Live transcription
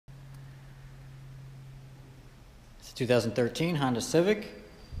It's a 2013 Honda Civic.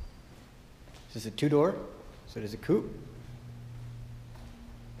 This is a two-door, so it is a coupe.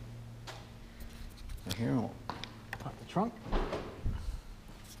 So here we'll pop the trunk.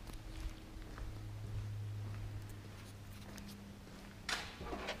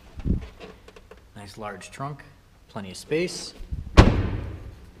 Nice large trunk, plenty of space.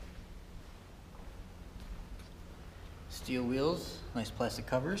 Steel wheels, nice plastic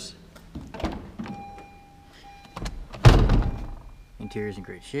covers. Interior's in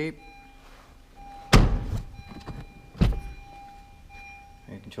great shape. Air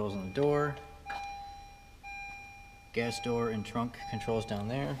controls on the door. Gas door and trunk controls down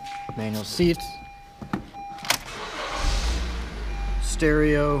there. Manual seats.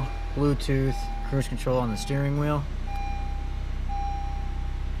 Stereo, Bluetooth, cruise control on the steering wheel.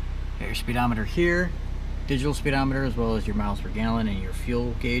 Got your speedometer here. Digital speedometer as well as your miles per gallon and your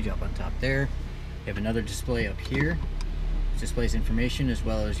fuel gauge up on top there. You have another display up here. It displays information as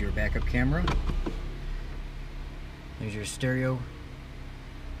well as your backup camera. There's your stereo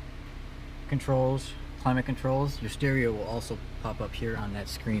controls, climate controls. Your stereo will also pop up here on that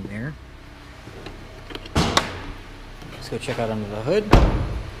screen there. Let's go check out under the hood.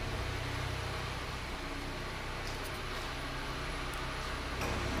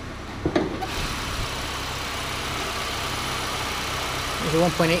 There's a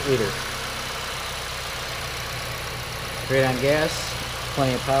 1.8 liter. Great on gas,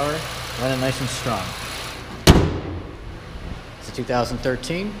 plenty of power, running nice and strong. It's a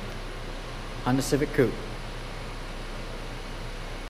 2013 Honda Civic Coupe.